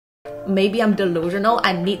maybe I'm delusional.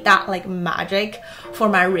 I need that like magic for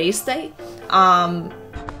my race day. I'm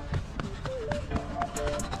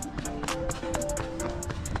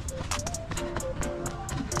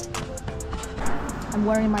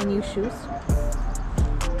wearing my new shoes.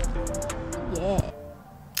 Yeah.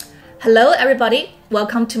 Hello everybody,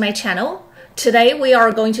 welcome to my channel. Today we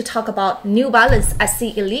are going to talk about New Balance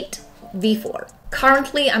SC Elite V4.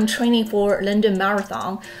 Currently I'm training for London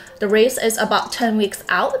Marathon. The race is about 10 weeks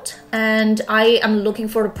out and I am looking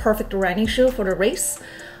for the perfect running shoe for the race.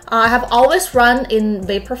 I have always run in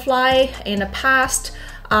Vaporfly in the past,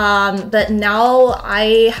 but now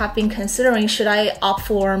I have been considering should I opt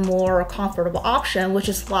for a more comfortable option, which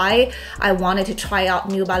is why I wanted to try out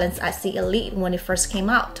New Balance SC Elite when it first came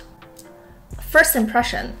out. First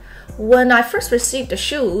impression, when I first received the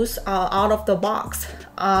shoes out of the box,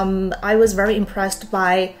 I was very impressed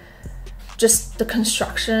by just the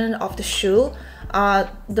construction of the shoe.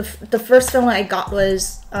 The first feeling I got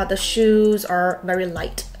was the shoes are very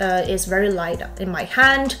light. It's very light in my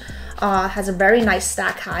hand. Has a very nice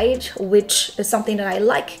stack height, which is something that I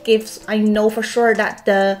like. I know for sure that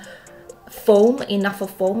the foam, enough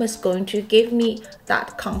of foam, is going to give me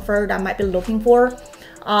that comfort I might be looking for.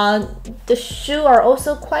 The shoes are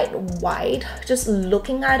also quite wide. Just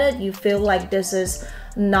looking at it, you feel like this is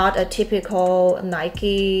not a typical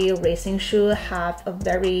Nike racing shoe. Have a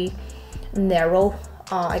very narrow,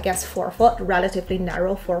 I guess, forefoot, relatively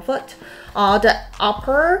narrow forefoot. The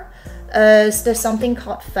upper there's something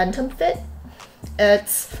called Phantom Fit.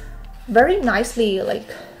 It's very nicely like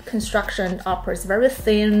construction upper. It's very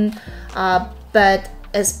thin, but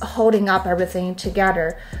it's holding up everything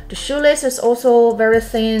together. The shoelace is also very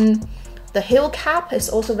thin. The heel cap is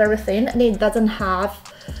also very thin, and it doesn't have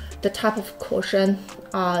the type of cushion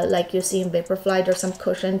like you see in Vaporfly. There's some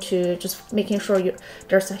cushion to just making sure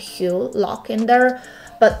there's a heel lock in there,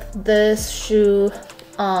 but this shoe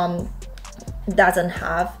doesn't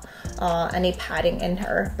have any padding in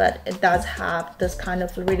her, but it does have this kind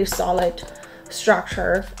of really solid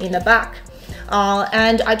structure in the back.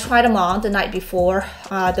 And I tried them on the night before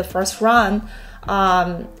the first run,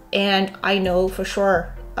 and I know for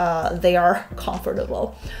sure they are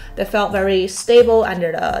comfortable. They felt very stable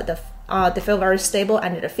under they feel very stable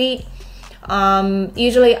under the feet.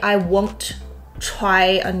 Usually I won't try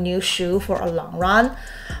a new shoe for a long run,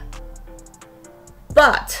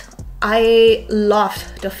 but I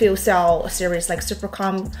loved the FuelCell series, like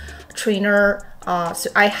Supercom trainer. So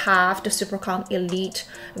I have the Supercom Elite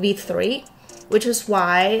V3, which is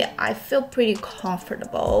why I feel pretty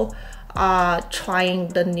comfortable trying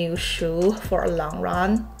the new shoe for a long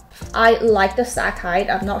run. I like the stack height.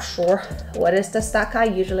 I'm not sure what is the stack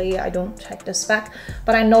height. Usually I don't check the spec,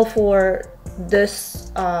 but I know for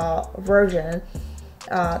this version,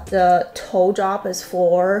 the toe drop is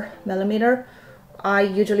 4mm. I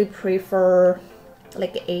usually prefer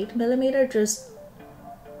like 8mm. Just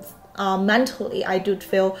mentally, I do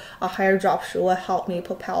feel a higher drop shoe will help me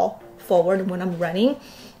propel forward when I'm running.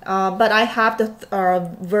 But I have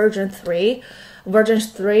the version 3. Version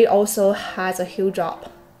 3 also has a heel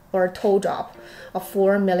drop or toe drop of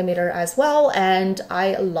 4mm as well, and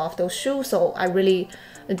I love those shoes, so I really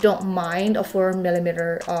don't mind a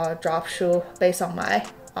 4mm drop shoe based on my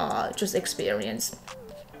just experience.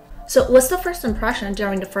 So what's the first impression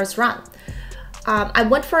during the first run? I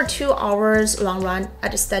went for a 2 hours long run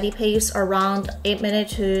at a steady pace, around 8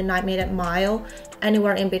 to 9 mile,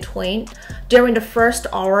 anywhere in between. During the first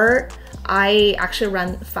hour, I actually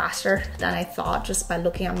ran faster than I thought just by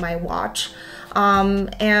looking at my watch.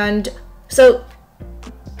 And so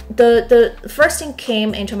the first thing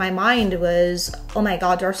came into my mind was, oh my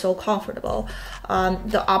god, they're so comfortable.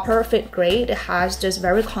 The upper fit great. It has this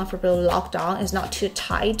very comfortable lockdown. It's not too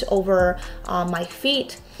tight over my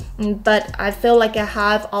feet, but I feel like I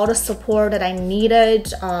have all the support that I needed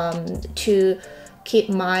to keep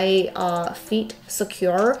my feet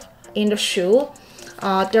secure in the shoe.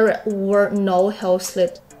 There were no heel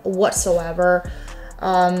slip whatsoever.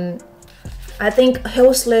 I think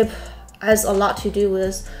heel slip has a lot to do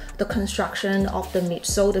with the construction of the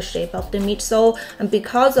midsole, the shape of the midsole, and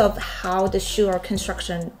because of how the shoe are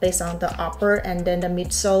construction based on the upper and then the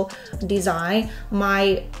midsole design,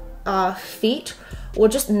 my feet were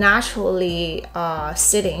just naturally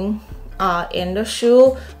sitting in the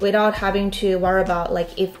shoe without having to worry about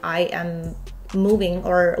like if I am moving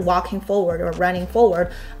or walking forward or running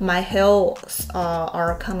forward, my heels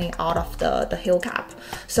are coming out of the heel cap.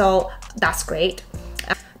 So that's great.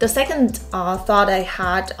 The second thought I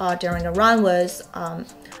had during the run was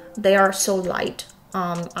they are so light.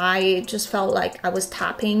 I just felt like I was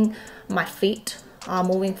tapping my feet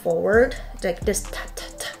moving forward, like this tap,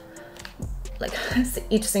 tap, tap. like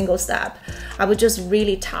each single step. I was just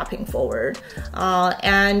really tapping forward,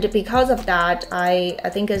 and because of that, I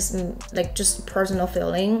think it's like just personal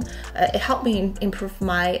feeling. It helped me improve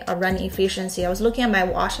my running efficiency. I was looking at my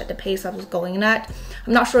watch at the pace I was going at.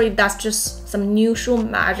 I'm not sure if that's just some new shoe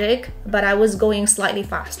magic, but I was going slightly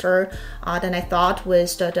faster than I thought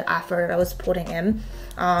with the effort I was putting in.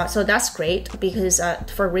 So that's great, because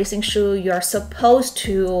for racing shoe, you're supposed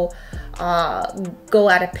to go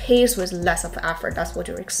at a pace with less of effort. That's what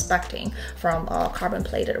you're expecting from a carbon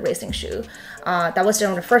plated racing shoe. That was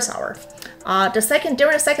during the first hour.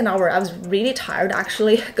 During the second hour, I was really tired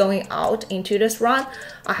actually going out into this run.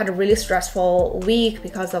 I had a really stressful week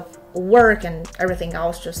because of work and everything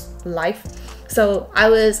else, just life. So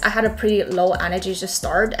I had a pretty low energy to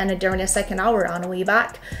start, and during the second hour on the way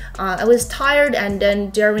back, I was tired, and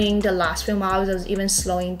then during the last few miles, I was even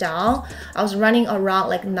slowing down. I was running around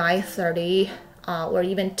like 9:30 or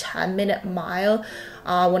even 10-minute mile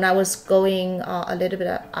when I was going a little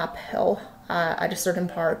bit uphill at a certain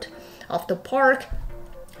part of the park.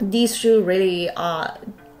 These shoes really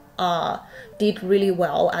did really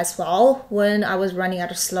well as well when I was running at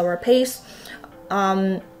a slower pace.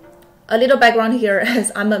 A little background here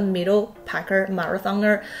is I'm a middle packer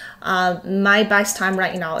marathoner. My best time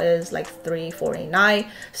right now is like 3:49.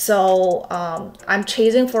 So I'm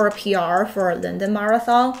chasing for a PR for a London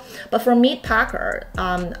Marathon. But for mid packer,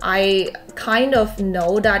 I kind of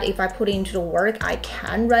know that if I put into the work, I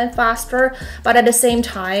can run faster. But at the same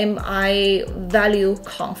time, I value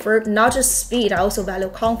comfort, not just speed. I also value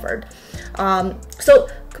comfort. So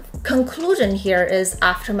conclusion here is,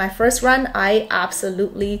 after my first run, I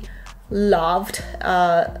absolutely loved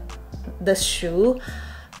this shoe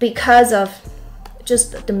because of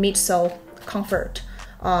just the midsole comfort,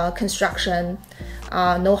 construction,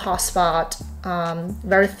 no hot spot,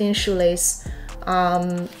 very thin shoelace,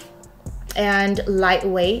 and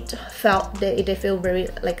lightweight. They feel very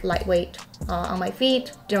like lightweight on my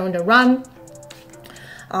feet during the run.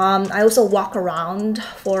 I also walk around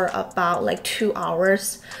for about like 2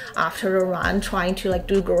 hours after the run, trying to like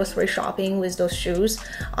do grocery shopping with those shoes.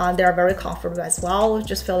 They are very comfortable as well.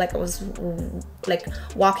 Just feel like I was like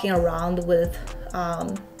walking around with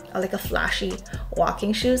like a flashy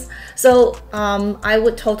walking shoes. So I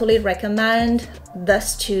would totally recommend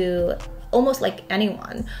this to almost like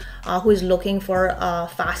anyone who is looking for a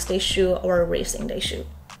fast day shoe or a racing day shoe.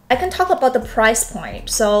 I can talk about the price point.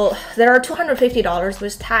 So there are $250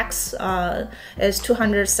 with tax, is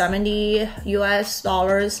 $270 US.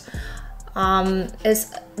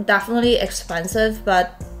 It's definitely expensive,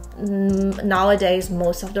 but nowadays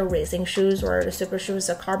most of the racing shoes or the super shoes,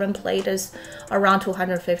 the carbon plate is around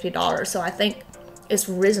 $250. So I think it's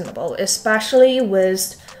reasonable, especially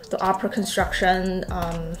with the upper construction,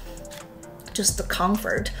 just the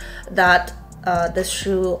comfort that this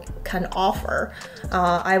shoe can offer.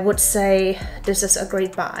 I would say this is a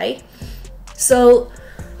great buy. So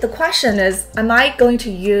the question is, am I going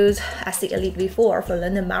to use SC Elite V4 for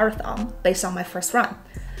London Marathon based on my first run?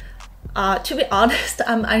 To be honest,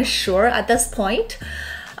 I'm unsure at this point.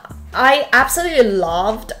 I absolutely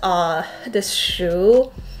loved this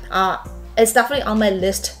shoe. It's definitely on my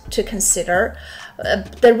list to consider.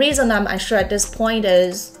 The reason I'm unsure at this point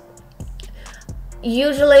is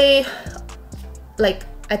usually, like,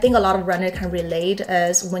 I think a lot of runners can relate,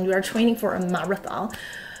 is when you are training for a marathon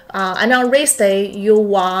and on race day you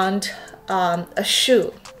want a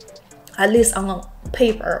shoe, at least on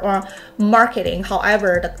paper or marketing,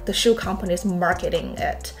 however the shoe company is marketing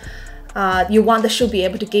it. You want the shoe to be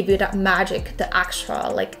able to give you that magic, the extra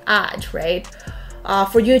like edge, right?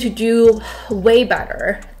 For you to do way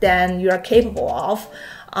better than you are capable of.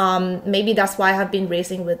 Maybe that's why I have been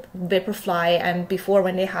racing with Vaporfly, and before,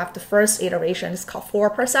 when they have the first iteration, it's called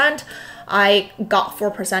 4%. I got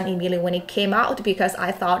 4% immediately when it came out because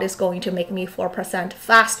I thought it's going to make me 4%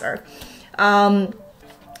 faster.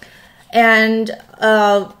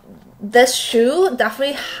 This shoe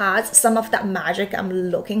definitely has some of that magic I'm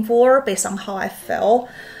looking for based on how I feel,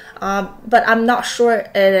 but I'm not sure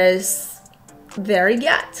it is there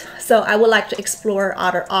yet. So I would like to explore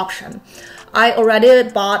other options. I already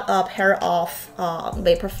bought a pair of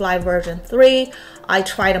Vaporfly version 3. I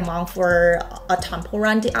tried them on for a tempo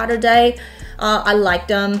run the other day. I like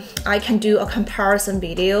them. I can do a comparison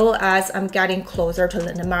video as I'm getting closer to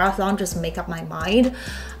London Marathon, just make up my mind.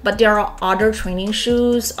 But there are other training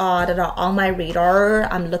shoes that are on my radar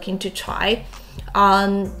I'm looking to try.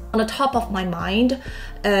 On the top of my mind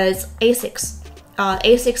is Asics.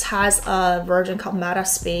 Asics has a version called Meta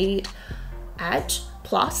Speed Edge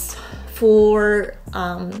Plus for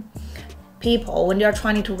people, when they're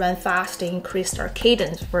trying to run fast, they increase their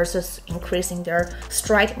cadence versus increasing their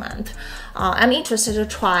stride length. I'm interested to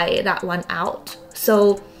try that one out.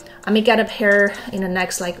 So I may get a pair in the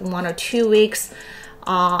next like 1 or 2 weeks,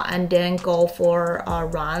 and then go for a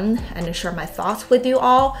run and share my thoughts with you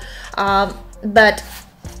all. But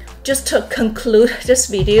just to conclude this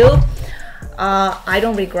video, I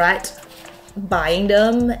don't regret buying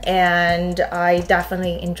them, and I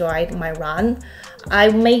definitely enjoyed my run. I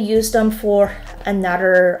may use them for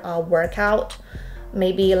another workout,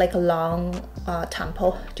 maybe like a long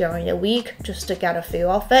tempo during the week, just to get a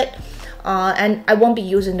feel of it. And I won't be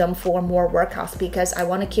using them for more workouts because I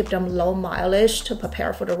want to keep them low mileage to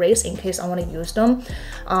prepare for the race in case I want to use them.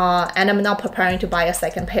 And I'm not preparing to buy a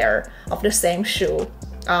second pair of the same shoe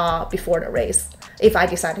before the race if I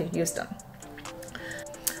decide to use them.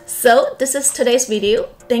 So this is today's video.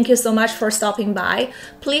 Thank you so much for stopping by.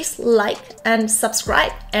 Please like and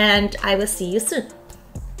subscribe, and I will see you soon.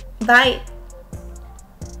 Bye.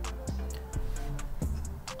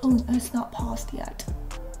 Oh, it's not paused yet.